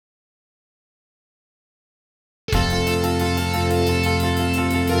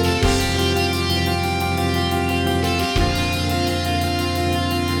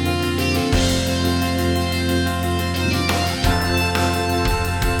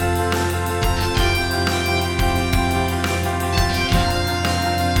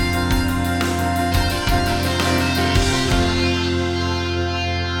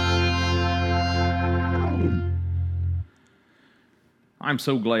I'm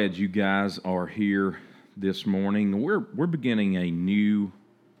so glad you guys are here this morning. We're beginning a new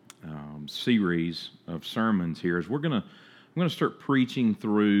series of sermons here. As I'm gonna start preaching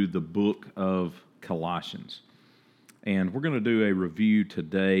through the book of Colossians, and we're gonna do a review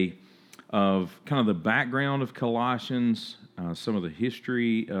today of kind of the background of Colossians, some of the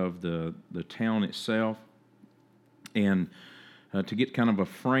history of the town itself, and to get kind of a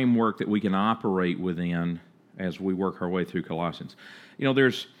framework that we can operate within as we work our way through Colossians. You know,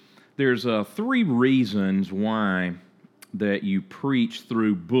 there's three reasons why that you preach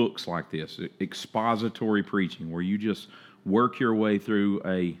through books like this, expository preaching, where you just work your way through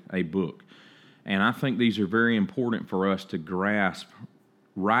a book. And I think these are very important for us to grasp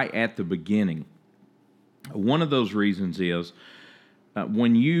right at the beginning. One of those reasons is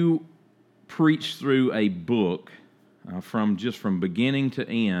when you preach through a book from beginning to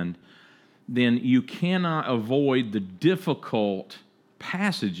end, then you cannot avoid the difficult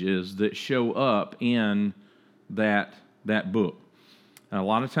passages that show up in that book. A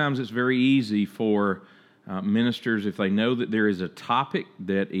lot of times it's very easy for ministers, if they know that there is a topic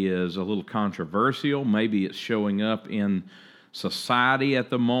that is a little controversial, maybe it's showing up in society at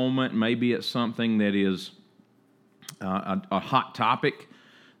the moment, maybe it's something that is a hot topic,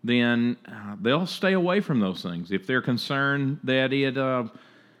 then they'll stay away from those things. If they're concerned that it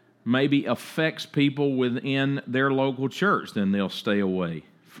maybe affects people within their local church, then they'll stay away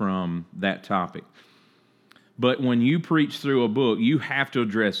from that topic. But when you preach through a book, you have to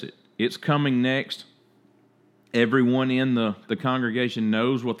address it. It's coming next. Everyone in the congregation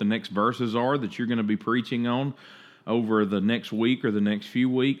knows what the next verses are that you're going to be preaching on over the next week or the next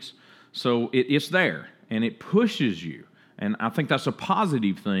few weeks. So it's there, and it pushes you. And I think that's a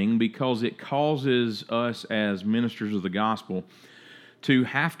positive thing because it causes us as ministers of the gospel to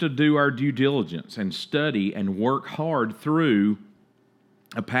have to do our due diligence and study and work hard through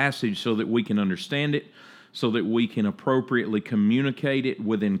a passage so that we can understand it, so that we can appropriately communicate it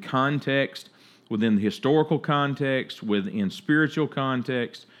within context, within the historical context, within spiritual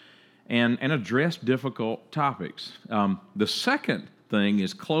context, and address difficult topics. The second thing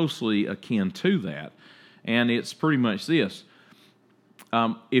is closely akin to that, and it's pretty much this.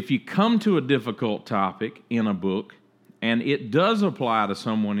 If you come to a difficult topic in a book, and it does apply to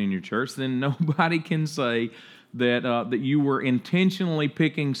someone in your church, then nobody can say that you were intentionally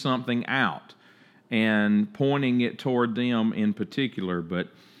picking something out and pointing it toward them in particular, but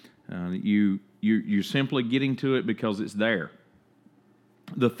you're simply getting to it because it's there.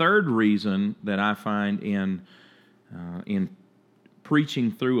 The third reason that I find in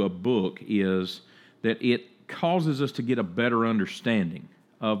preaching through a book is that it causes us to get a better understanding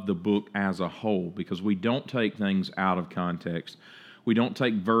of the book as a whole, because we don't take things out of context. We don't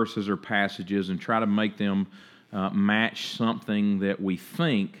take verses or passages and try to make them match something that we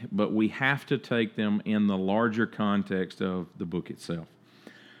think, but we have to take them in the larger context of the book itself.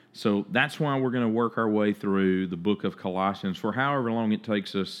 So that's why we're going to work our way through the book of Colossians for however long it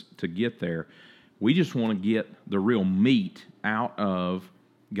takes us to get there. We just want to get the real meat out of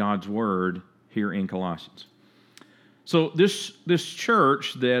God's Word here in Colossians. So this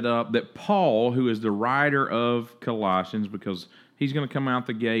church that Paul, who is the writer of Colossians, because he's going to come out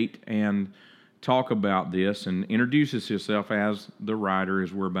the gate and talk about this and introduces himself as the writer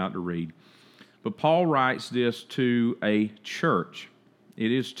as we're about to read. But Paul writes this to a church.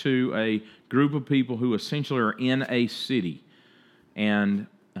 It is to a group of people who essentially are in a city. And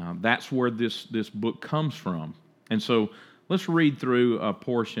that's where this book comes from. And so let's read through a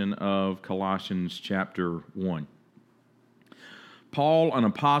portion of Colossians chapter 1. Paul, an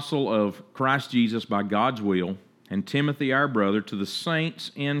apostle of Christ Jesus by God's will, and Timothy, our brother, to the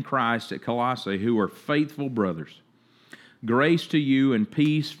saints in Christ at Colossae who are faithful brothers. Grace to you and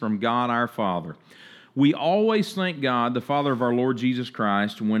peace from God our Father. We always thank God, the Father of our Lord Jesus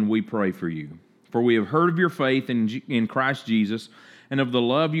Christ, when we pray for you. For we have heard of your faith in Christ Jesus and of the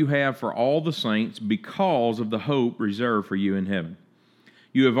love you have for all the saints because of the hope reserved for you in heaven.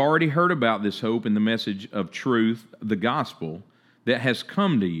 You have already heard about this hope in the message of truth, the gospel, that has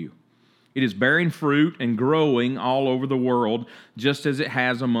come to you. It is bearing fruit and growing all over the world, just as it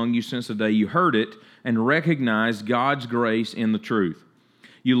has among you since the day you heard it and recognized God's grace in the truth.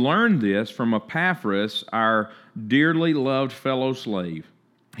 You learned this from Epaphras, our dearly loved fellow slave.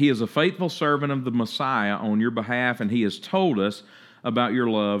 He is a faithful servant of the Messiah on your behalf, and he has told us about your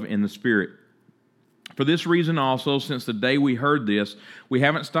love in the Spirit. For this reason also, since the day we heard this, we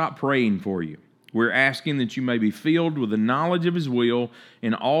haven't stopped praying for you. We're asking that you may be filled with the knowledge of His will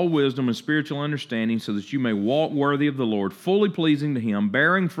in all wisdom and spiritual understanding, so that you may walk worthy of the Lord, fully pleasing to Him,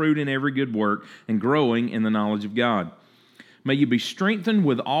 bearing fruit in every good work, and growing in the knowledge of God. May you be strengthened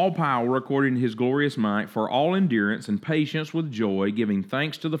with all power according to his glorious might, for all endurance and patience with joy, giving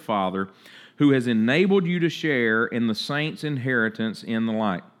thanks to the Father, who has enabled you to share in the saints' inheritance in the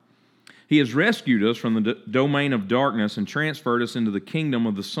light. He has rescued us from the domain of darkness and transferred us into the kingdom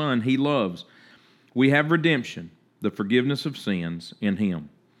of the Son he loves. We have redemption, the forgiveness of sins, in him.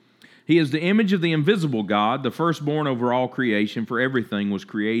 He is the image of the invisible God, the firstborn over all creation, for everything was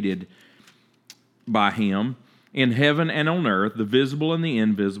created by him, in heaven and on earth, the visible and the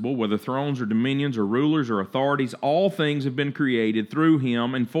invisible, whether thrones or dominions or rulers or authorities, all things have been created through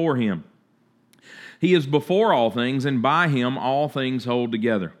him and for him. He is before all things, and by him all things hold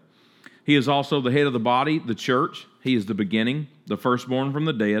together. He is also the head of the body, the church. He is the beginning, the firstborn from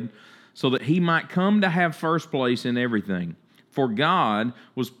the dead, so that he might come to have first place in everything. For God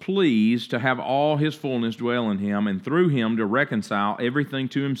was pleased to have all his fullness dwell in him, and through him to reconcile everything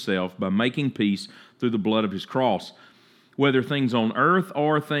to himself by making peace through the blood of his cross, whether things on earth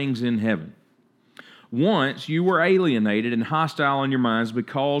or things in heaven. Once you were alienated and hostile in your minds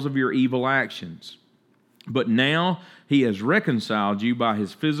because of your evil actions, but now he has reconciled you by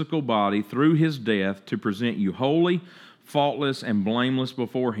his physical body through his death to present you holy, faultless, and blameless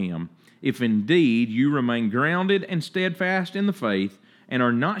before him, if indeed you remain grounded and steadfast in the faith and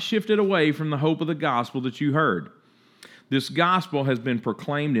are not shifted away from the hope of the gospel that you heard. This gospel has been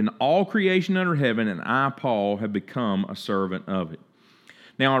proclaimed in all creation under heaven, and I, Paul, have become a servant of it.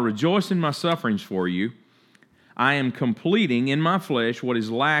 Now I rejoice in my sufferings for you. I am completing in my flesh what is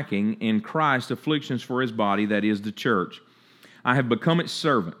lacking in Christ's afflictions for his body, that is the church. I have become its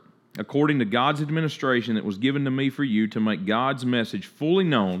servant, according to God's administration that was given to me for you, to make God's message fully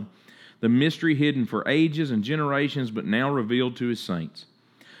known, the mystery hidden for ages and generations, but now revealed to his saints.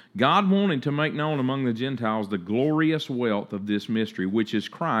 God wanted to make known among the Gentiles the glorious wealth of this mystery, which is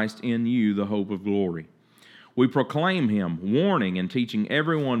Christ in you, the hope of glory. We proclaim him, warning and teaching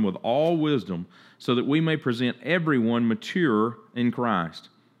everyone with all wisdom, so that we may present everyone mature in Christ.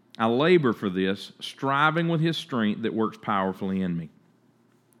 I labor for this, striving with his strength that works powerfully in me.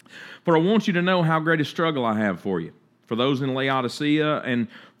 For I want you to know how great a struggle I have for you, for those in Laodicea, and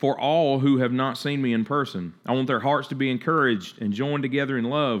for all who have not seen me in person. I want their hearts to be encouraged and joined together in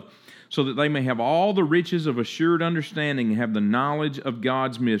love, so that they may have all the riches of assured understanding and have the knowledge of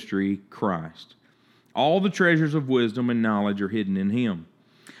God's mystery, Christ. All the treasures of wisdom and knowledge are hidden in him.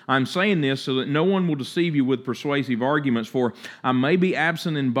 I'm saying this so that no one will deceive you with persuasive arguments, for I may be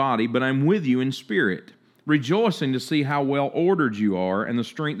absent in body, but I'm with you in spirit, rejoicing to see how well ordered you are and the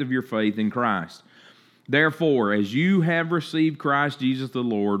strength of your faith in Christ. Therefore, as you have received Christ Jesus the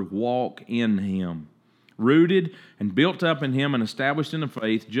Lord, walk in him, rooted and built up in him and established in the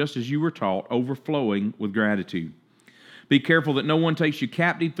faith, just as you were taught, overflowing with gratitude. Be careful that no one takes you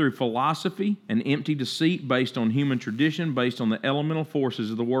captive through philosophy and empty deceit based on human tradition, based on the elemental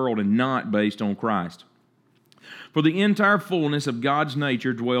forces of the world, and not based on Christ. For the entire fullness of God's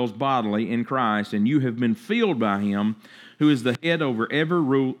nature dwells bodily in Christ, and you have been filled by him, who is the head over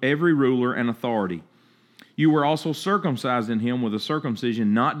every ruler and authority. You were also circumcised in him with a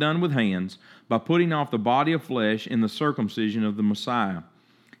circumcision not done with hands, by putting off the body of flesh in the circumcision of the Messiah.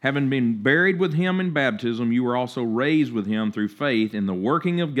 Having been buried with him in baptism, you were also raised with him through faith in the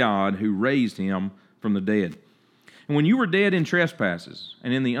working of God who raised him from the dead. And when you were dead in trespasses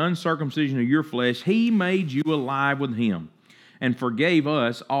and in the uncircumcision of your flesh, he made you alive with him and forgave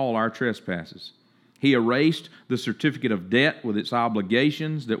us all our trespasses. He erased the certificate of debt with its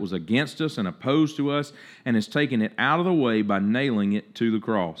obligations that was against us and opposed to us, and has taken it out of the way by nailing it to the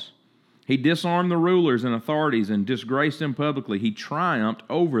cross. He disarmed the rulers and authorities and disgraced them publicly. He triumphed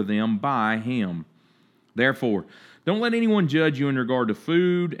over them by him. Therefore, don't let anyone judge you in regard to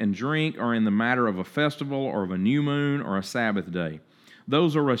food and drink, or in the matter of a festival or of a new moon or a Sabbath day.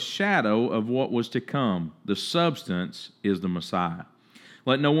 Those are a shadow of what was to come. The substance is the Messiah.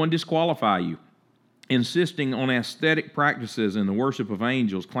 Let no one disqualify you, insisting on aesthetic practices and the worship of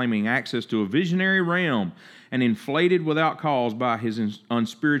angels, claiming access to a visionary realm, and inflated without cause by his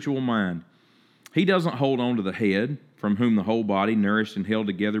unspiritual mind. He doesn't hold on to the head, from whom the whole body, nourished and held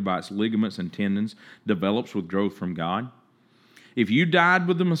together by its ligaments and tendons, develops with growth from God. If you died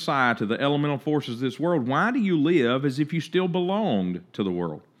with the Messiah to the elemental forces of this world, why do you live as if you still belonged to the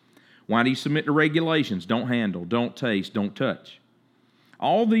world? Why do you submit to regulations? Don't handle, don't taste, don't touch.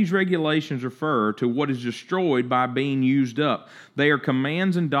 All these regulations refer to what is destroyed by being used up. They are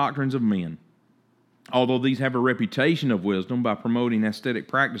commands and doctrines of men. Although these have a reputation of wisdom by promoting aesthetic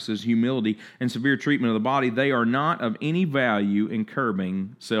practices, humility, and severe treatment of the body, they are not of any value in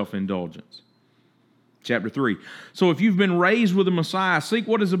curbing self-indulgence. Chapter 3. So if you've been raised with the Messiah, seek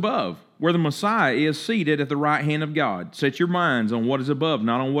what is above, where the Messiah is seated at the right hand of God. Set your minds on what is above,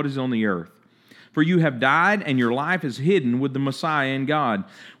 not on what is on the earth. For you have died, and your life is hidden with the Messiah in God.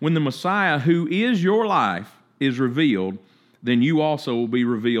 When the Messiah, who is your life, is revealed, then you also will be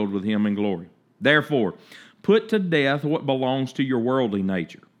revealed with him in glory. Therefore, put to death what belongs to your worldly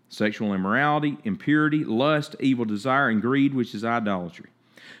nature: sexual immorality, impurity, lust, evil desire, and greed, which is idolatry.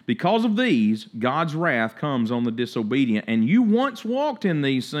 Because of these, God's wrath comes on the disobedient, and you once walked in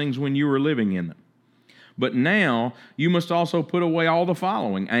these things when you were living in them. But now you must also put away all the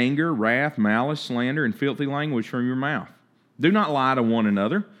following: anger, wrath, malice, slander, and filthy language from your mouth. Do not lie to one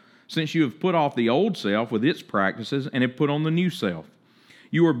another, since you have put off the old self with its practices and have put on the new self.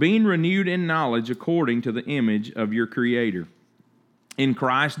 You are being renewed in knowledge according to the image of your Creator. In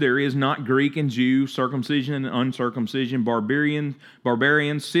Christ there is not Greek and Jew, circumcision and uncircumcision,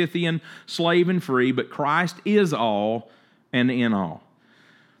 barbarian, Scythian, slave and free, but Christ is all and in all.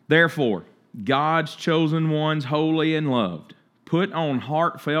 Therefore, God's chosen ones, holy and loved, put on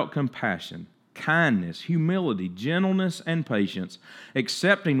heartfelt compassion, kindness, humility, gentleness, and patience,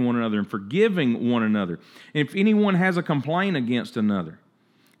 accepting one another and forgiving one another, if anyone has a complaint against another.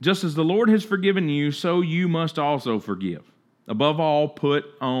 Just as the Lord has forgiven you, so you must also forgive. Above all, put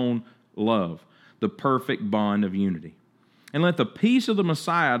on love, the perfect bond of unity. And let the peace of the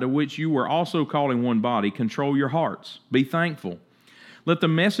Messiah, to which you were also called in one body, control your hearts. Be thankful. Let the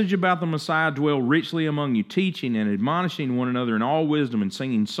message about the Messiah dwell richly among you, teaching and admonishing one another in all wisdom, and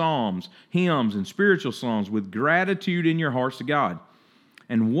singing psalms, hymns, and spiritual songs with gratitude in your hearts to God.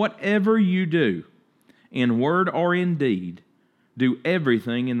 And whatever you do, in word or in deed, do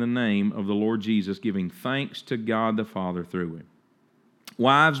everything in the name of the Lord Jesus, giving thanks to God the Father through him.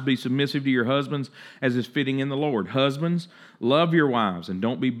 Wives, be submissive to your husbands as is fitting in the Lord. Husbands, love your wives and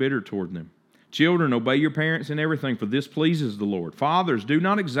don't be bitter toward them. Children, obey your parents in everything, for this pleases the Lord. Fathers, do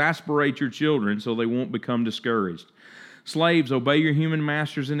not exasperate your children so they won't become discouraged. Slaves, obey your human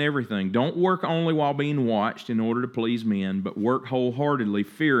masters in everything. Don't work only while being watched in order to please men, but work wholeheartedly,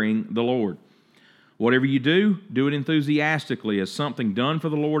 fearing the Lord. Whatever you do, do it enthusiastically as something done for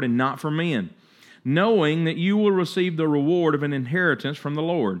the Lord and not for men, knowing that you will receive the reward of an inheritance from the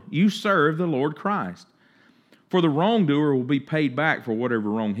Lord. You serve the Lord Christ. For the wrongdoer will be paid back for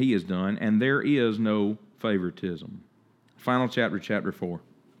whatever wrong he has done, and there is no favoritism. Final chapter, chapter 4.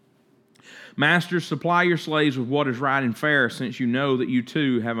 Masters, supply your slaves with what is right and fair, since you know that you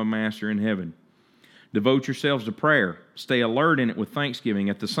too have a master in heaven. Devote yourselves to prayer. Stay alert in it with thanksgiving.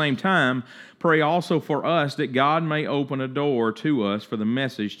 At the same time, pray also for us that God may open a door to us for the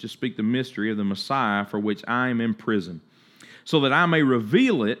message to speak the mystery of the Messiah, for which I am in prison, so that I may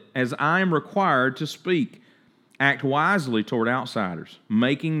reveal it as I am required to speak. Act wisely toward outsiders,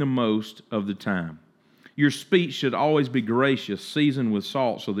 making the most of the time. Your speech should always be gracious, seasoned with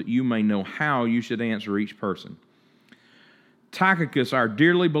salt, so that you may know how you should answer each person. Tychicus, our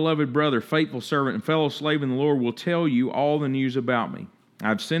dearly beloved brother, faithful servant, and fellow slave in the Lord, will tell you all the news about me.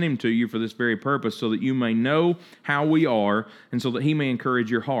 I've sent him to you for this very purpose, so that you may know how we are, and so that he may encourage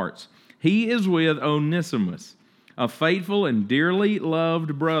your hearts. He is with Onesimus, a faithful and dearly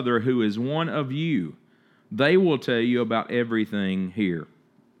loved brother who is one of you. They will tell you about everything here.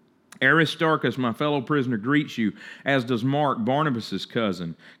 Aristarchus, my fellow prisoner, greets you, as does Mark, Barnabas'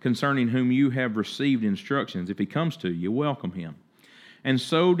 cousin, concerning whom you have received instructions. If he comes to you, welcome him. And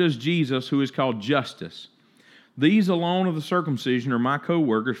so does Jesus, who is called Justus. These alone of the circumcision are my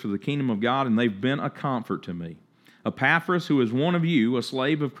co-workers for the kingdom of God, and they've been a comfort to me. Epaphras, who is one of you, a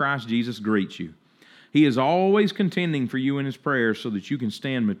slave of Christ Jesus, greets you. He is always contending for you in his prayers, so that you can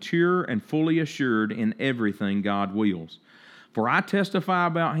stand mature and fully assured in everything God wills. For I testify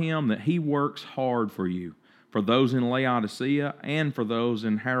about him that he works hard for you, for those in Laodicea and for those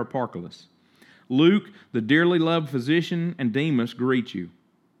in Hierapolis. Luke, the dearly loved physician, and Demas greet you.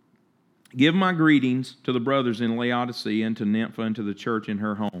 Give my greetings to the brothers in Laodicea and to Nympha and to the church in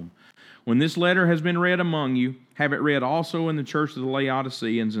her home. When this letter has been read among you, have it read also in the church of the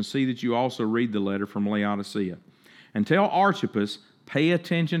Laodiceans, and see that you also read the letter from Laodicea. And tell Archippus, pay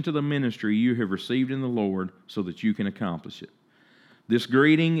attention to the ministry you have received in the Lord, so that you can accomplish it. This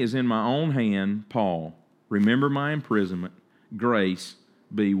greeting is in my own hand, Paul. Remember my imprisonment. Grace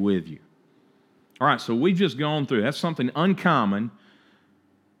be with you. All right, so we've just gone through. That's something uncommon.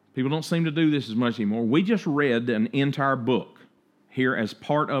 People don't seem to do this as much anymore. We just read an entire book here as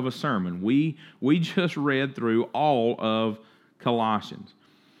part of a sermon. We just read through all of Colossians.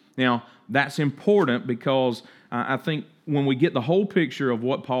 Now, that's important because I think when we get the whole picture of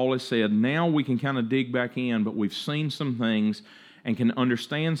what Paul has said, now we can kind of dig back in, but we've seen some things and can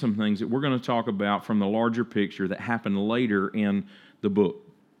understand some things that we're going to talk about from the larger picture that happened later in the book.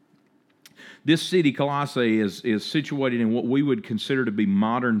 This city, Colossae, is situated in what we would consider to be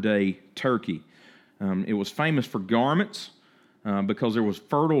modern-day Turkey. It was famous for garments because there was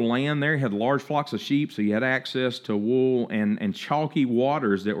fertile land there. It had large flocks of sheep, so you had access to wool and chalky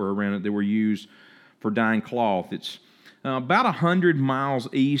waters that were around it that were used for dyeing cloth. It's about 100 miles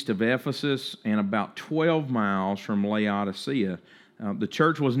east of Ephesus and about 12 miles from Laodicea. The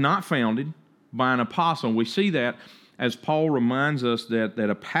church was not founded by an apostle. We see that as Paul reminds us that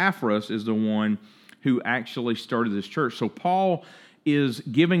Epaphras is the one who actually started this church. So Paul is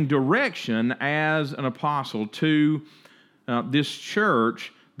giving direction as an apostle to this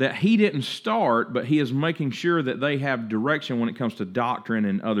church that he didn't start, but he is making sure that they have direction when it comes to doctrine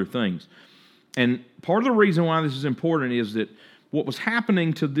and other things. And part of the reason why this is important is that what was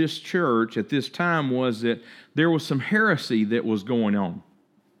happening to this church at this time was that there was some heresy that was going on.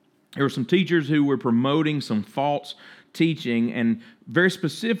 There were some teachers who were promoting some false teaching, and very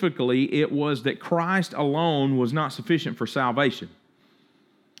specifically, it was that Christ alone was not sufficient for salvation.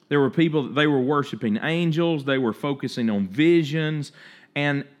 There were people that they were worshiping angels, they were focusing on visions,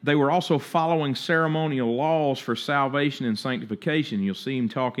 and they were also following ceremonial laws for salvation and sanctification. You'll see him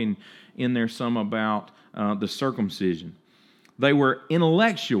talking in there some about the circumcision. They were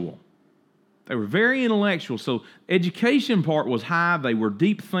intellectual. They were very intellectual. So education part was high. They were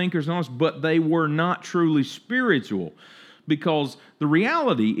deep thinkers and all this, but they were not truly spiritual. Because the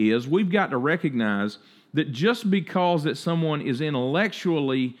reality is we've got to recognize that just because that someone is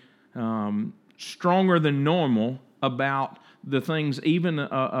intellectually stronger than normal about the things, even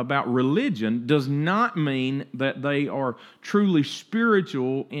about religion, does not mean that they are truly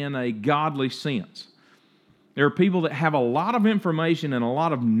spiritual in a godly sense. There are people that have a lot of information and a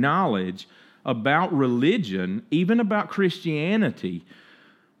lot of knowledge about religion, even about Christianity,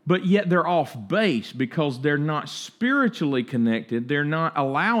 but yet they're off base because they're not spiritually connected. They're not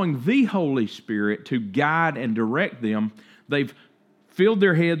allowing the Holy Spirit to guide and direct them. They've filled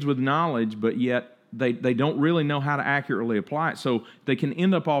their heads with knowledge, but yet they don't really know how to accurately apply it. So they can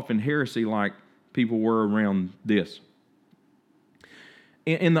end up off in heresy like people were around this.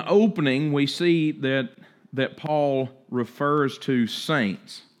 In the opening, we see that Paul refers to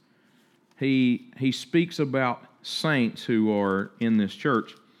saints. He speaks about saints who are in this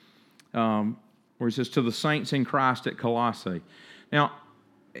church, where he says, to the saints in Christ at Colossae. Now,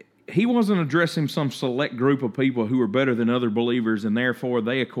 he wasn't addressing some select group of people who were better than other believers, and therefore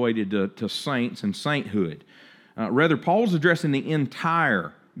they equated to saints and sainthood. Rather, Paul's addressing the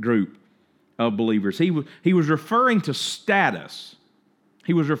entire group of believers. He was referring to status.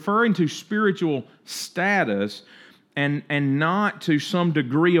 He was referring to spiritual status and not to some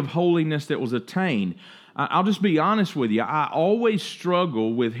degree of holiness that was attained. I'll just be honest with you. I always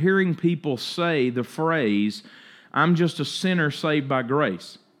struggle with hearing people say the phrase, "I'm just a sinner saved by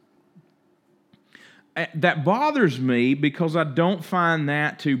grace." That bothers me because I don't find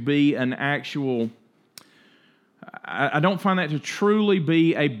that to be an actual, I don't find that to truly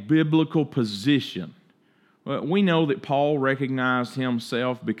be a biblical position. We know that Paul recognized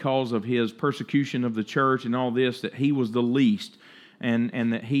himself because of his persecution of the church and all this, that he was the least,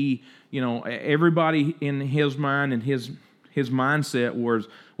 and that he, everybody in his mind and his mindset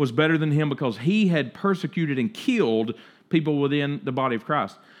was better than him because he had persecuted and killed people within the body of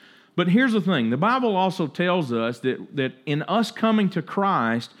Christ. But here's the thing. The Bible also tells us that in us coming to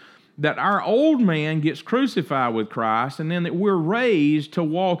Christ, that our old man gets crucified with Christ, and then that we're raised to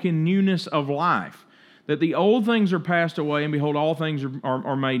walk in newness of life. That the old things are passed away, and behold, all things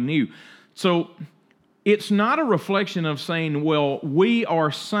are made new. So it's not a reflection of saying, well, we are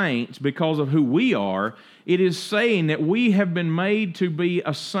saints because of who we are. It is saying that we have been made to be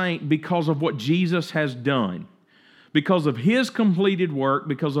a saint because of what Jesus has done. Because of His completed work,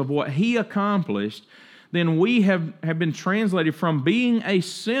 because of what He accomplished, then we have been translated from being a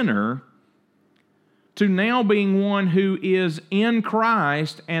sinner to now being one who is in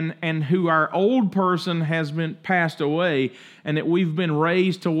Christ and who our old person has been passed away, and that we've been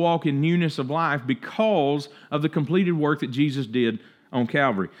raised to walk in newness of life because of the completed work that Jesus did on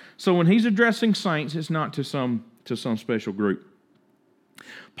Calvary. So when he's addressing saints, it's not to some special group.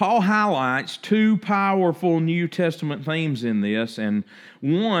 Paul highlights two powerful New Testament themes in this, and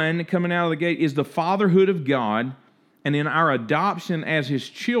one coming out of the gate is the fatherhood of God and in our adoption as His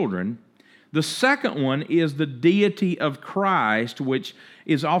children. The second one is the deity of Christ, which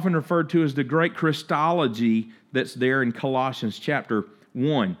is often referred to as the great Christology that's there in Colossians chapter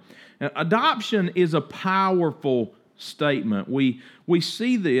 1. Now, adoption is a powerful statement. We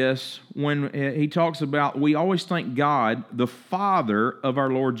see this when he talks about, we always thank God, the Father of our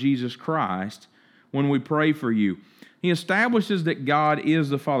Lord Jesus Christ, when we pray for you. He establishes that God is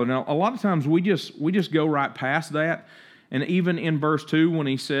the Father. Now, a lot of times we just go right past that. And even in verse 2, when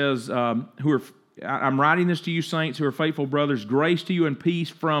he says, I'm writing this to you, saints, who are faithful brothers, grace to you and peace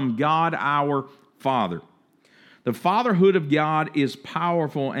from God our Father. The fatherhood of God is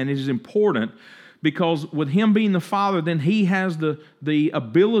powerful and is important because with Him being the Father, then He has the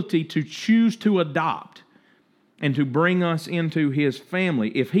ability to choose to adopt and to bring us into His family.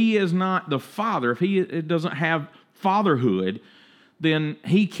 If He is not the Father, if He doesn't have fatherhood, then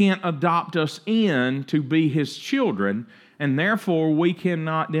He can't adopt us in to be His children, and therefore we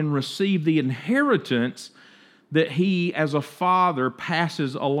cannot then receive the inheritance that He, as a father,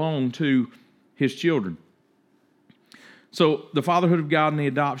 passes along to His children. So the fatherhood of God and the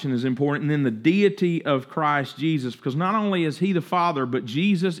adoption is important, and then the deity of Christ Jesus, because not only is He the Father, but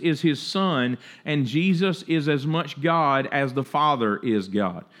Jesus is His Son, and Jesus is as much God as the Father is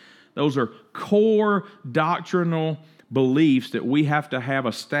God. Those are core doctrinal beliefs that we have to have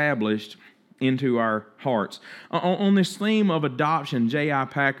established into our hearts. On this theme of adoption, J.I.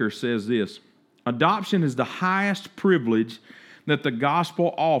 Packer says this: adoption is the highest privilege that the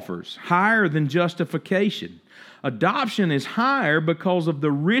gospel offers, higher than justification. Adoption is higher because of the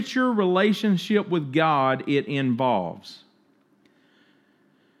richer relationship with God it involves.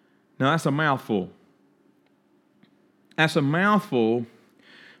 Now that's a mouthful. That's a mouthful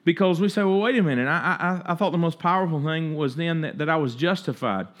because we say, well, wait a minute, I thought the most powerful thing was then that I was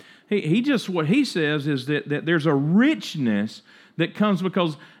justified. What he says is that there's a richness that comes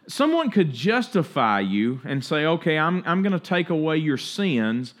because someone could justify you and say, okay, I'm going to take away your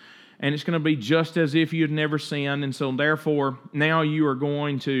sins, and it's going to be just as if you had never sinned, and so therefore now you are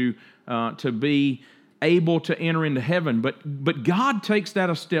going to be able to enter into heaven. But God takes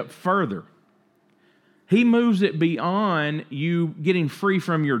that a step further. He moves it beyond you getting free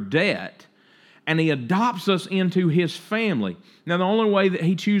from your debt, and He adopts us into His family. Now, the only way that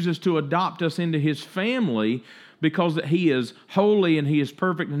He chooses to adopt us into His family, because that He is holy and He is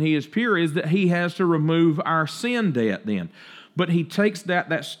perfect and He is pure, is that He has to remove our sin debt then. But He takes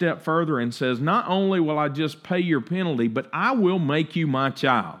that step further and says, not only will I just pay your penalty, but I will make you my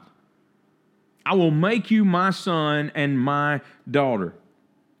child. I will make you my son and my daughter.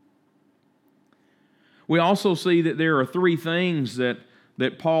 We also see that there are three things that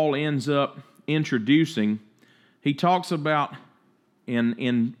Paul ends up introducing. He talks about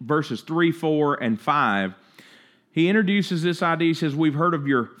in verses 3, 4, and 5, he introduces this idea. He says, we've heard of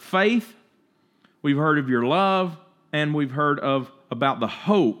your faith, we've heard of your love, and we've heard about the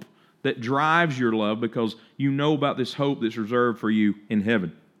hope that drives your love, because you know about this hope that's reserved for you in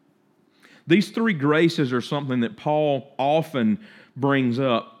heaven. These three graces are something that Paul often brings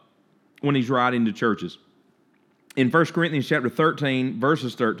up when he's writing to churches. In 1 Corinthians chapter 13,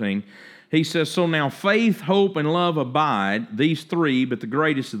 verses 13, he says, so now faith, hope, and love abide, these three, but the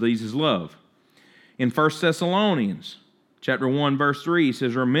greatest of these is love. In 1 Thessalonians chapter 1, verse 3, he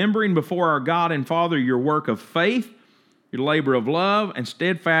says, remembering before our God and Father your work of faith, your labor of love, and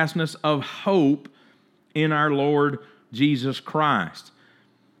steadfastness of hope in our Lord Jesus Christ.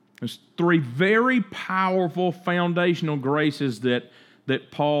 There's three very powerful foundational graces that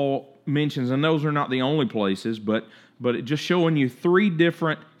Paul mentions, and those are not the only places, but it just showing you three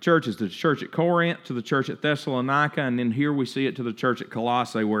different churches: the church at Corinth, to the church at Thessalonica, and then here we see it to the church at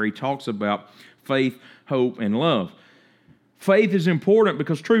Colossae, where he talks about faith, hope, and love. Faith is important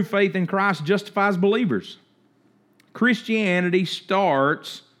because true faith in Christ justifies believers. Christianity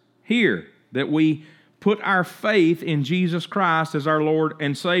starts here, that we put our faith in Jesus Christ as our Lord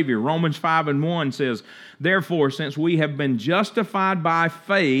and Savior. Romans 5:1 says, therefore, since we have been justified by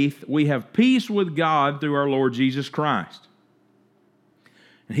faith, we have peace with God through our Lord Jesus Christ.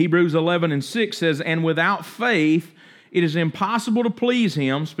 And Hebrews 11:6 says, and without faith, it is impossible to please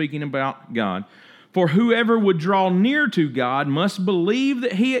Him, speaking about God. For whoever would draw near to God must believe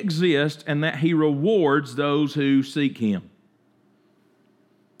that He exists and that He rewards those who seek Him.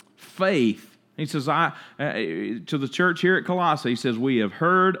 Faith. He says, to the church here at Colossae, he says, we have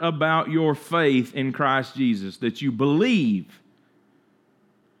heard about your faith in Christ Jesus, that you believe.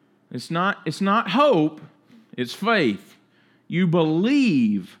 It's not hope, it's faith. You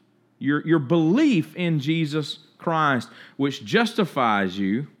believe, your belief in Jesus Christ, which justifies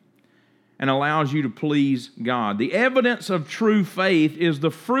you and allows you to please God. The evidence of true faith is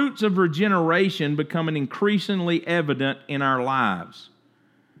the fruits of regeneration becoming increasingly evident in our lives.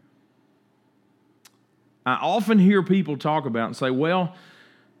 I often hear people talk about and say, well,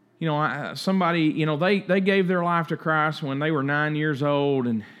 somebody, they gave their life to Christ when they were 9 years old,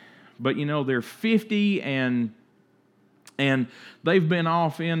 but they're 50 and And they've been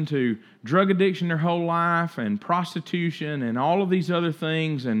off into drug addiction their whole life and prostitution and all of these other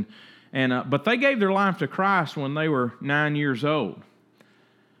things. But they gave their life to Christ when they were 9 years old.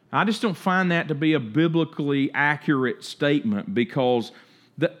 I just don't find that to be a biblically accurate statement, because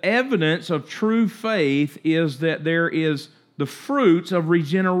the evidence of true faith is that there is the fruits of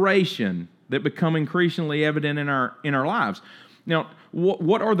regeneration that become increasingly evident in our lives. Now,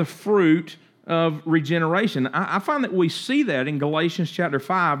 what are the fruit of regeneration? I find that we see that in Galatians chapter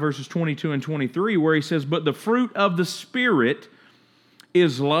 5, verses 22 and 23, where he says, "But the fruit of the Spirit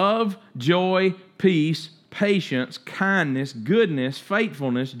is love, joy, peace, patience, kindness, goodness,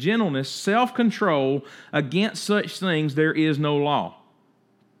 faithfulness, gentleness, self-control. Against such things there is no law."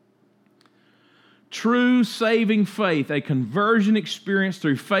 True saving faith, a conversion experience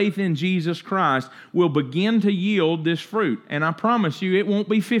through faith in Jesus Christ, will begin to yield this fruit. And I promise you, it won't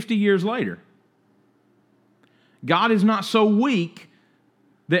be 50 years later. God is not so weak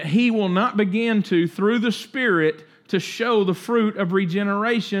that He will not begin to, through the Spirit, to show the fruit of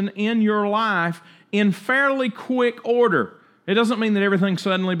regeneration in your life in fairly quick order. It doesn't mean that everything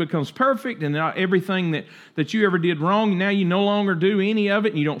suddenly becomes perfect and everything that you ever did wrong, now you no longer do any of it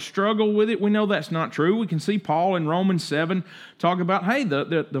and you don't struggle with it. We know that's not true. We can see Paul in Romans 7 talk about, hey,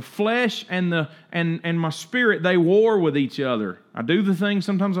 the flesh and my spirit, they war with each other. I do the things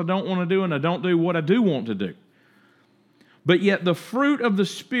sometimes I don't want to do, and I don't do what I do want to do. But yet the fruit of the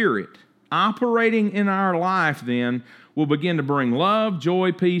Spirit operating in our life then will begin to bring love,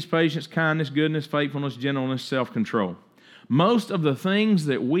 joy, peace, patience, kindness, goodness, faithfulness, gentleness, self-control. Most of the things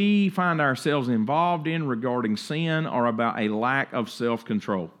that we find ourselves involved in regarding sin are about a lack of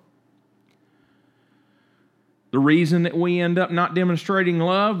self-control. The reason that we end up not demonstrating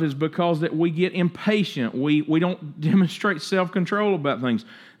love is because that we get impatient. We don't demonstrate self-control about things.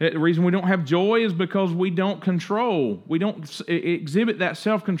 The reason we don't have joy is because we don't control. We don't exhibit that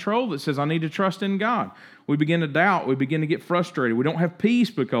self-control that says, I need to trust in God. We begin to doubt. We begin to get frustrated. We don't have peace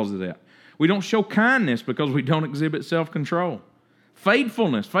because of that. We don't show kindness because we don't exhibit self-control.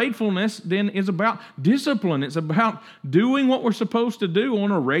 Faithfulness then is about discipline. It's about doing what we're supposed to do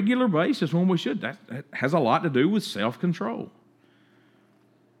on a regular basis when we should. That has a lot to do with self-control.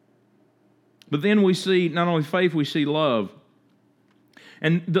 But then we see not only faith, we see love.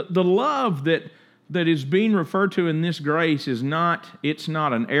 And the love that is being referred to in this grace is not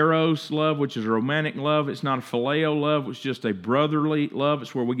an eros love, which is a romantic love. It's not a phileo love, which is just a brotherly love.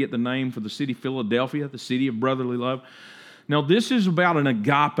 It's where we get the name for the city of Philadelphia, the city of brotherly love. Now, this is about an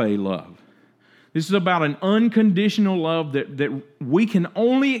agape love. This is about an unconditional love that we can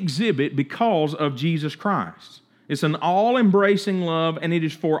only exhibit because of Jesus Christ. It's an all-embracing love, and it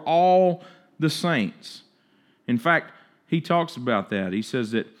is for all the saints. In fact, he talks about that. He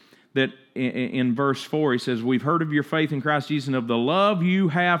says that in verse 4, he says, we've heard of your faith in Christ Jesus and of the love you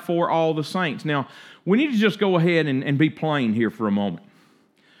have for all the saints. Now, we need to just go ahead and be plain here for a moment.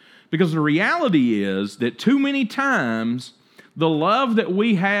 Because the reality is that too many times, the love that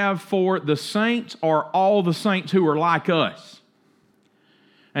we have for the saints are all the saints who are like us.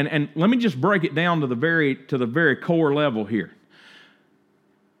 And let me just break it down to the very core level here.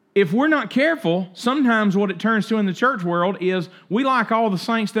 If we're not careful, sometimes what it turns to in the church world is we like all the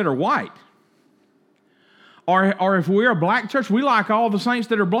saints that are white. Or if we're a black church, we like all the saints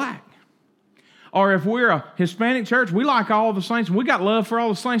that are black. Or if we're a Hispanic church, we like all the saints. We got love for all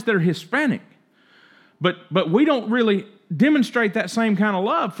the saints that are Hispanic. But we don't really demonstrate that same kind of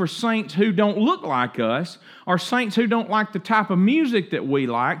love for saints who don't look like us, or saints who don't like the type of music that we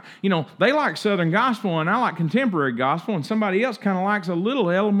like. You know, they like Southern gospel and I like contemporary gospel, and somebody else kind of likes a little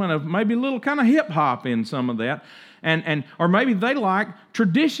element of maybe a little kind of hip hop in some of that. Or maybe they like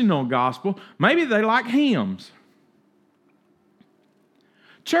traditional gospel. Maybe they like hymns.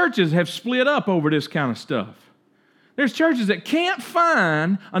 Churches have split up over this kind of stuff. There's churches that can't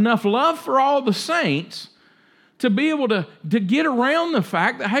find enough love for all the saints to be able to get around the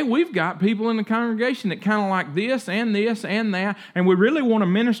fact that, hey, we've got people in the congregation that kind of like this and that, and we really want to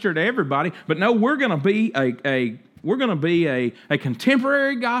minister to everybody, but no, we're going to be a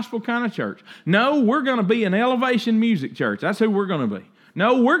contemporary gospel kind of church. No, we're going to be an elevation music church. That's who we're going to be.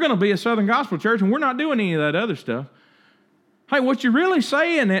 No, we're going to be a Southern gospel church, and we're not doing any of that other stuff. Hey, what you're really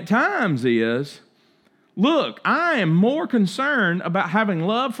saying at times is, look, I am more concerned about having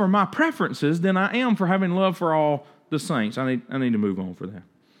love for my preferences than I am for having love for all the saints. I need to move on for that.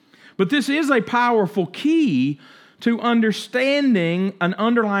 But this is a powerful key to understanding an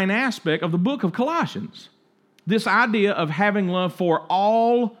underlying aspect of the book of Colossians. This idea of having love for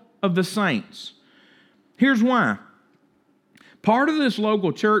all of the saints. Here's why. Part of this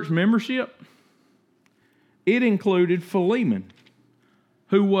local church membership it included Philemon,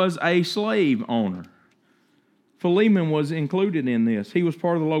 who was a slave owner. Philemon was included in this. He was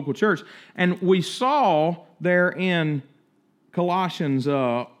part of the local church. And we saw there in Colossians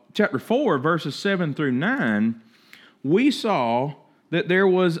chapter 4, verses 7 through 9, we saw that there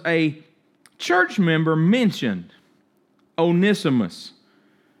was a church member mentioned, Onesimus.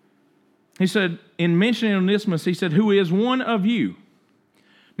 He said, in mentioning Onesimus, he said, who is one of you.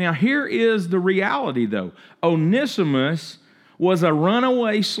 Now, here is the reality, though. Onesimus was a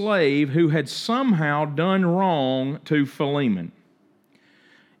runaway slave who had somehow done wrong to Philemon.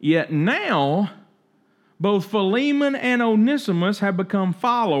 Yet now, both Philemon and Onesimus have become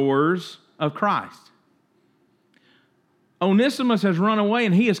followers of Christ. Onesimus has run away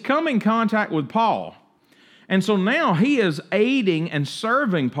and he has come in contact with Paul. And so now he is aiding and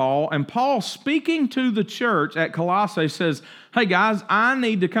serving Paul, and Paul, speaking to the church at Colossae, says, hey guys, I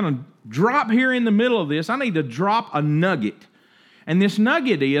need to kind of drop here in the middle of this. I need to drop a nugget. And this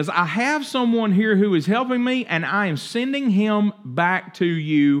nugget is, I have someone here who is helping me, and I am sending him back to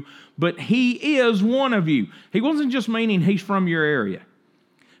you, but he is one of you. He wasn't just meaning he's from your area.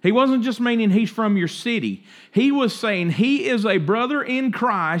 He wasn't just meaning he's from your city. He was saying he is a brother in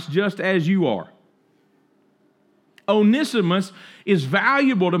Christ just as you are. Onesimus is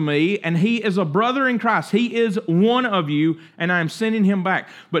valuable to me, and he is a brother in Christ. He is one of you, and I am sending him back.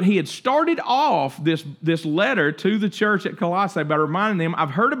 But he had started off this letter to the church at Colossae by reminding them,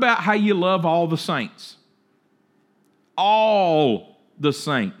 I've heard about how you love all the saints. All the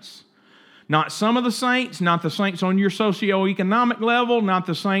saints. Not some of the saints, not the saints on your socioeconomic level, not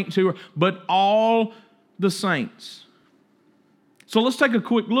the saints but all the saints. So let's take a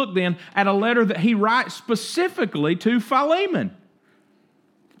quick look then at a letter that he writes specifically to Philemon.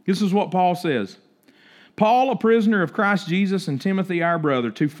 This is what Paul says. Paul, a prisoner of Christ Jesus, and Timothy, our brother,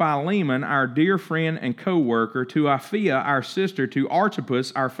 to Philemon, our dear friend and co-worker, to Apphia, our sister, to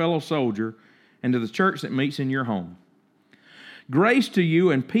Archippus, our fellow soldier, and to the church that meets in your home. Grace to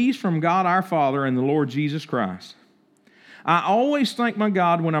you and peace from God our Father and the Lord Jesus Christ. I always thank my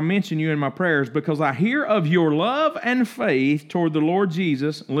God when I mention you in my prayers because I hear of your love and faith toward the Lord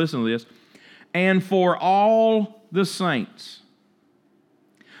Jesus, listen to this, and for all the saints.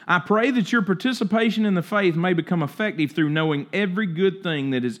 I pray that your participation in the faith may become effective through knowing every good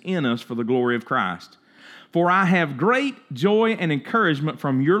thing that is in us for the glory of Christ. For I have great joy and encouragement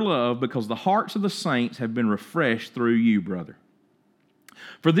from your love because the hearts of the saints have been refreshed through you, brother.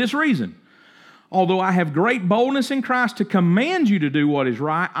 For this reason, although I have great boldness in Christ to command you to do what is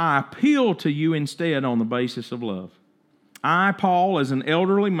right, I appeal to you instead on the basis of love. I, Paul, as an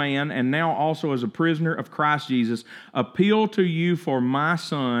elderly man and now also as a prisoner of Christ Jesus, appeal to you for my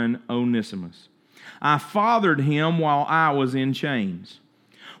son Onesimus. I fathered him while I was in chains.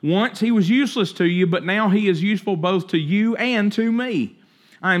 Once he was useless to you, but now he is useful both to you and to me.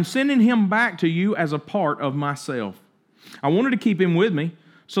 I am sending him back to you as a part of myself. I wanted to keep him with me,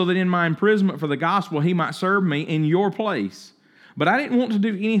 so that in my imprisonment for the gospel he might serve me in your place. But I didn't want to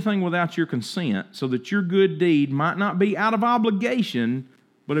do anything without your consent, so that your good deed might not be out of obligation,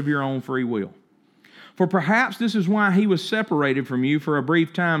 but of your own free will. For perhaps this is why he was separated from you for a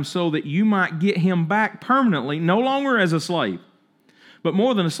brief time, so that you might get him back permanently, no longer as a slave, but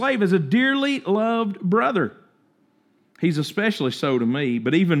more than a slave, as a dearly loved brother. He's especially so to me,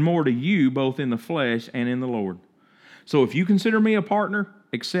 but even more to you, both in the flesh and in the Lord. So if you consider me a partner,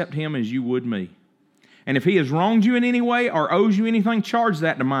 accept him as you would me. And if he has wronged you in any way or owes you anything, charge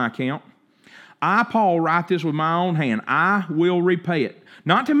that to my account. I, Paul, write this with my own hand. I will repay it.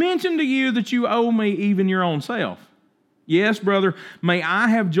 Not to mention to you that you owe me even your own self. Yes, brother, may I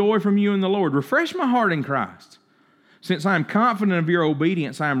have joy from you in the Lord. Refresh my heart in Christ. Since I am confident of your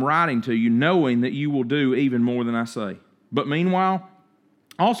obedience, I am writing to you, knowing that you will do even more than I say. But meanwhile,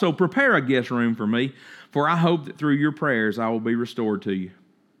 also prepare a guest room for me, for I hope that through your prayers I will be restored to you.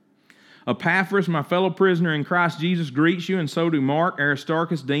 Epaphras, my fellow prisoner in Christ Jesus, greets you, and so do Mark,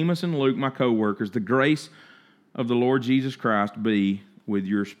 Aristarchus, Demas, and Luke, my co-workers. The grace of the Lord Jesus Christ be with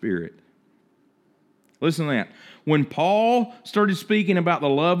your spirit. Listen to that. When Paul started speaking about the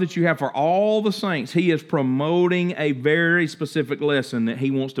love that you have for all the saints, he is promoting a very specific lesson that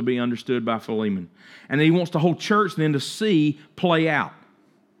he wants to be understood by Philemon. And he wants the whole church then to see play out.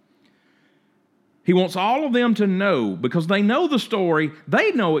 He wants all of them to know, because they know the story,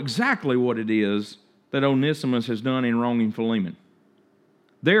 they know exactly what it is that Onesimus has done in wronging Philemon.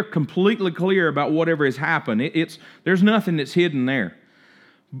 They're completely clear about whatever has happened. There's nothing that's hidden there.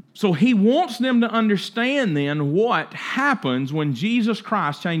 So he wants them to understand then what happens when Jesus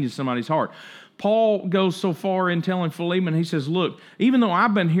Christ changes somebody's heart. Paul goes so far in telling Philemon, he says, look, even though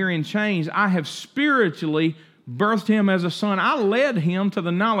I've been hearing chains, I have spiritually birthed him as a son. I led him to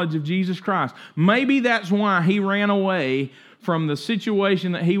the knowledge of Jesus Christ. Maybe that's why he ran away from the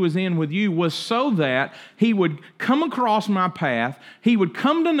situation that he was in with you, was so that he would come across my path, he would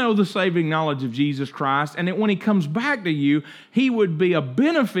come to know the saving knowledge of Jesus Christ, and that when he comes back to you, he would be a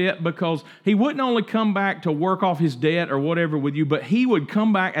benefit, because he wouldn't only come back to work off his debt or whatever with you, but he would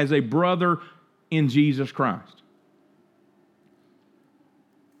come back as a brother in Jesus Christ.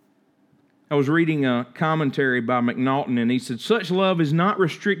 I was reading a commentary by McNaughton, and he said, such love is not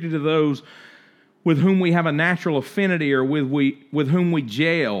restricted to those with whom we have a natural affinity or with whom we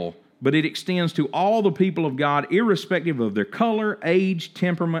gel, but it extends to all the people of God, irrespective of their color, age,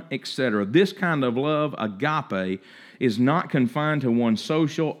 temperament, etc. This kind of love, agape, is not confined to one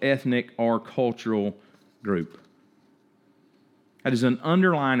social, ethnic, or cultural group. That is an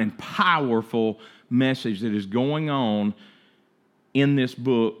underlying and powerful message that is going on in this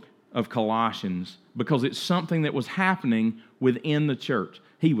book of Colossians, because it's something that was happening within the church.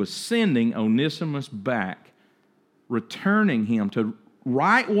 He was sending Onesimus back, returning him to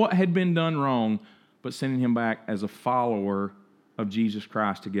right what had been done wrong, but sending him back as a follower of Jesus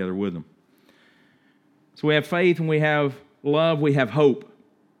Christ together with him. So we have faith and we have love, we have hope.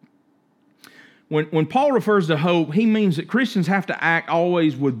 When Paul refers to hope, he means that Christians have to act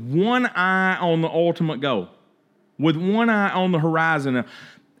always with one eye on the ultimate goal, with one eye on the horizon.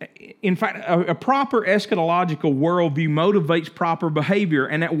 In fact, a proper eschatological worldview motivates proper behavior,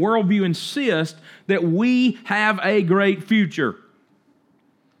 and that worldview insists that we have a great future.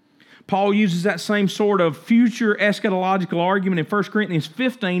 Paul uses that same sort of future eschatological argument in 1 Corinthians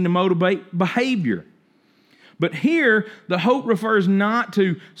 15 to motivate behavior. But here, the hope refers not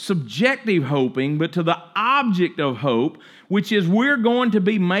to subjective hoping, but to the object of hope, which is we're going to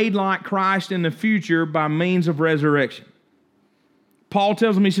be made like Christ in the future by means of resurrection. Paul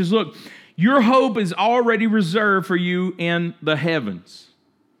tells him, he says, look, your hope is already reserved for you in the heavens.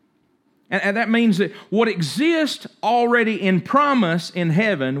 And that means that what exists already in promise in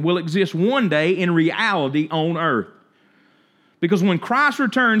heaven will exist one day in reality on earth. Because when Christ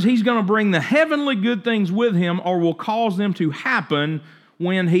returns, he's going to bring the heavenly good things with him, or will cause them to happen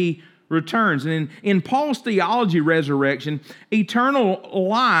when he returns. And in Paul's theology resurrection, eternal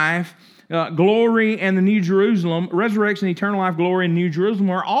life, glory, and the New Jerusalem, resurrection, eternal life, glory, and New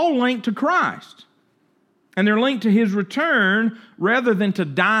Jerusalem are all linked to Christ. And they're linked to his return rather than to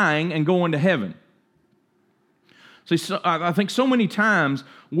dying and going to heaven. See, I think so many times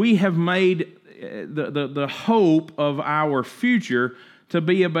we have made the hope of our future to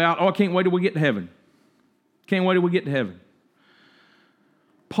be about, I can't wait till we get to heaven. Can't wait till we get to heaven.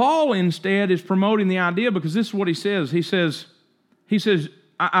 Paul instead is promoting the idea, because this is what he says. He says,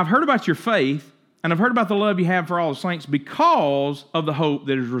 I've heard about your faith, and I've heard about the love you have for all the saints because of the hope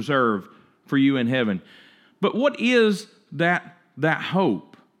that is reserved for you in heaven. But what is that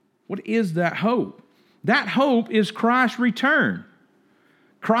hope? What is that hope? That hope is Christ's return.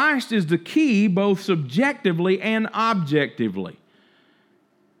 Christ is the key both subjectively and objectively.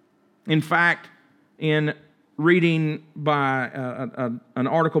 In fact, in reading by an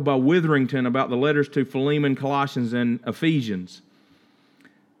article by Witherington about the letters to Philemon, Colossians, and Ephesians,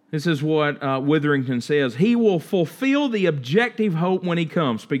 this is what Witherington says. He will fulfill the objective hope when he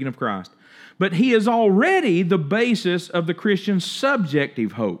comes, speaking of Christ. But he is already the basis of the Christian's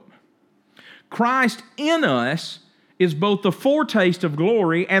subjective hope. Christ in us is both the foretaste of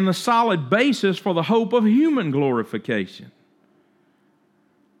glory and the solid basis for the hope of human glorification.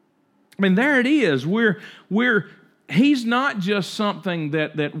 I mean, there it is. He's not just something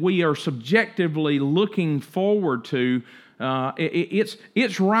that we are subjectively looking forward to.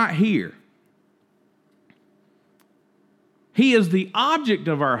 It's right here. He is the object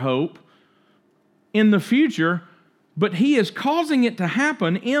of our hope in the future, but he is causing it to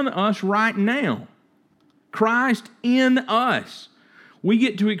happen in us right now. Christ in us. We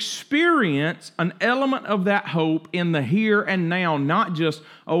get to experience an element of that hope in the here and now, not just,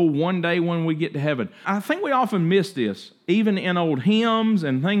 one day when we get to heaven. I think we often miss this, even in old hymns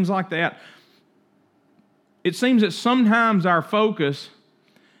and things like that. It seems that sometimes our focus,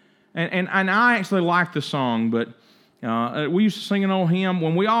 and I actually like the song, but we used to sing an old hymn,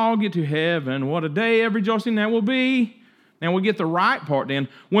 when we all get to heaven, what a day of rejoicing that will be. Now we get the right part then.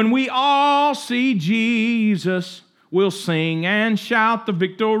 When we all see Jesus, we'll sing and shout the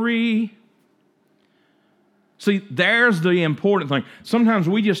victory. See, there's the important thing. Sometimes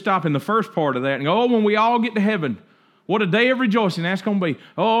we just stop in the first part of that and go, when we all get to heaven, what a day of rejoicing that's going to be.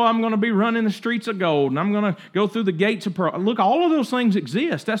 I'm going to be running the streets of gold, and I'm going to go through the gates of pearl. Look, all of those things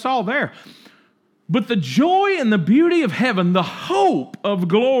exist. That's all there. But the joy and the beauty of heaven, the hope of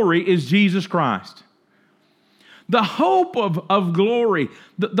glory is Jesus Christ. The hope of glory,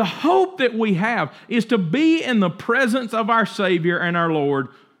 the hope that we have is to be in the presence of our Savior and our Lord,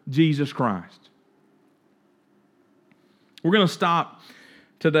 Jesus Christ. We're going to stop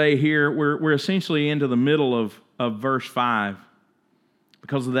today here. We're essentially into the middle of verse 5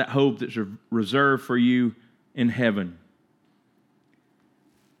 because of that hope that's reserved for you in heaven.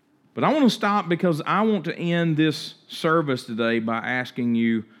 But I want to stop because I want to end this service today by asking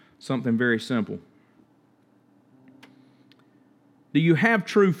you something very simple. Do you have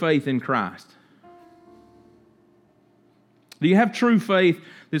true faith in Christ? Do you have true faith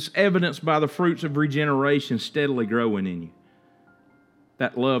that's evidenced by the fruits of regeneration steadily growing in you?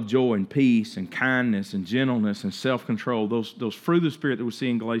 That love, joy, and peace, and kindness, and gentleness, and self-control, those fruit of the Spirit that we see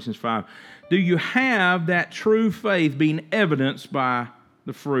in Galatians 5. Do you have that true faith being evidenced by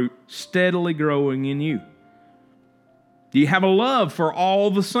the fruit steadily growing in you? Do you have a love for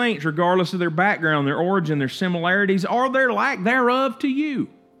all the saints, regardless of their background, their origin, their similarities, or their lack thereof to you?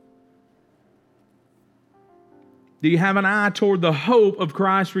 Do you have an eye toward the hope of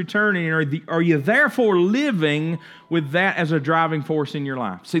Christ's returning? Are you therefore living with that as a driving force in your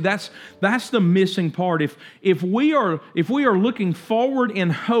life? See, that's the missing part. If we are looking forward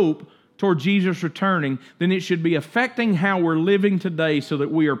in hope toward Jesus returning, then it should be affecting how we're living today so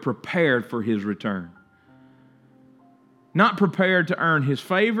that we are prepared for His return. Not prepared to earn His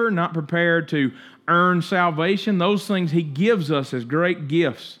favor, not prepared to earn salvation. Those things He gives us as great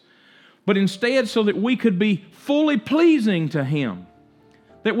gifts. But instead so that we could be fully pleasing to Him.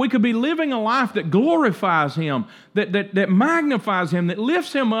 That we could be living a life that glorifies Him, that magnifies Him, that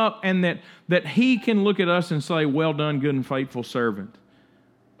lifts Him up, and that He can look at us and say, well done, good and faithful servant.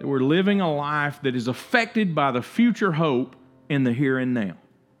 That we're living a life that is affected by the future hope in the here and now.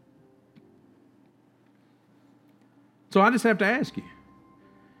 So I just have to ask you,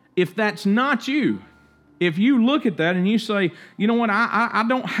 if that's not you, if you look at that and you say, you know what, I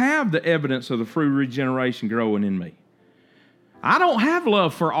don't have the evidence of the fruit of regeneration growing in me. I don't have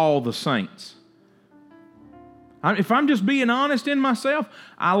love for all the saints. If I'm just being honest in myself,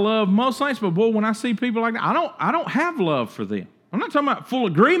 I love most saints, but boy, when I see people like that, I don't have love for them. I'm not talking about full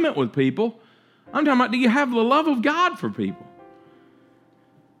agreement with people. I'm talking about, do you have the love of God for people?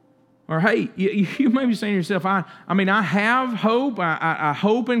 Or hey, you may be saying to yourself, I have hope, I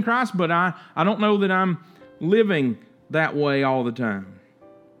hope in Christ, but I don't know that I'm living that way all the time.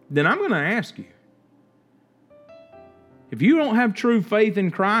 Then I'm going to ask you, if you don't have true faith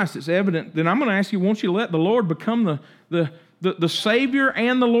in Christ, it's evident, then I'm going to ask you, won't you let the Lord become the Savior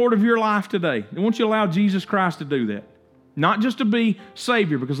and the Lord of your life today? Won't you allow Jesus Christ to do that? Not just to be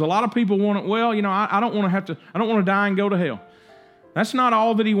Savior, because a lot of people want it, well, you know, I don't want to die and go to hell. That's not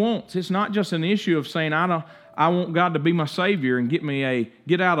all that He wants. It's not just an issue of saying, I want God to be my Savior and get me a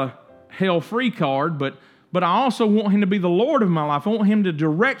get out of hell free card, but I also want Him to be the Lord of my life. I want Him to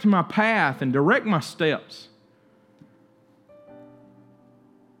direct my path and direct my steps.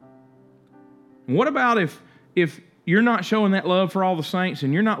 And what about if you're not showing that love for all the saints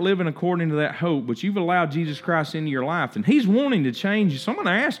and you're not living according to that hope, but you've allowed Jesus Christ into your life and He's wanting to change you? So I'm going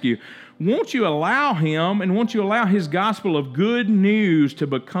to ask you, won't you allow Him and won't you allow His gospel of good news to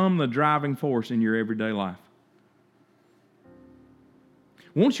become the driving force in your everyday life?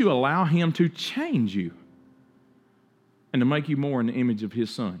 Won't you allow Him to change you and to make you more in the image of His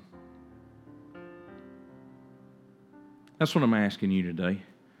Son? That's what I'm asking you today.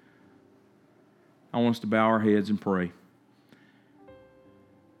 I want us to bow our heads and pray.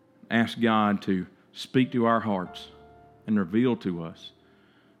 Ask God to speak to our hearts and reveal to us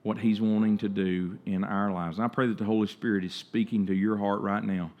what He's wanting to do in our lives. And I pray that the Holy Spirit is speaking to your heart right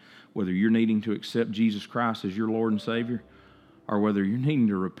now, whether you're needing to accept Jesus Christ as your Lord and Savior, or whether you're needing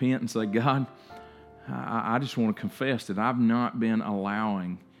to repent and say, God, I just want to confess that I've not been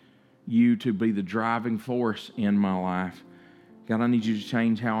allowing You to be the driving force in my life. God, I need You to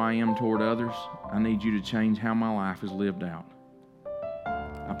change how I am toward others. I need You to change how my life is lived out.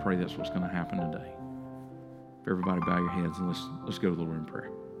 I pray that's what's going to happen today. Everybody bow your heads and let's go to the Lord in prayer.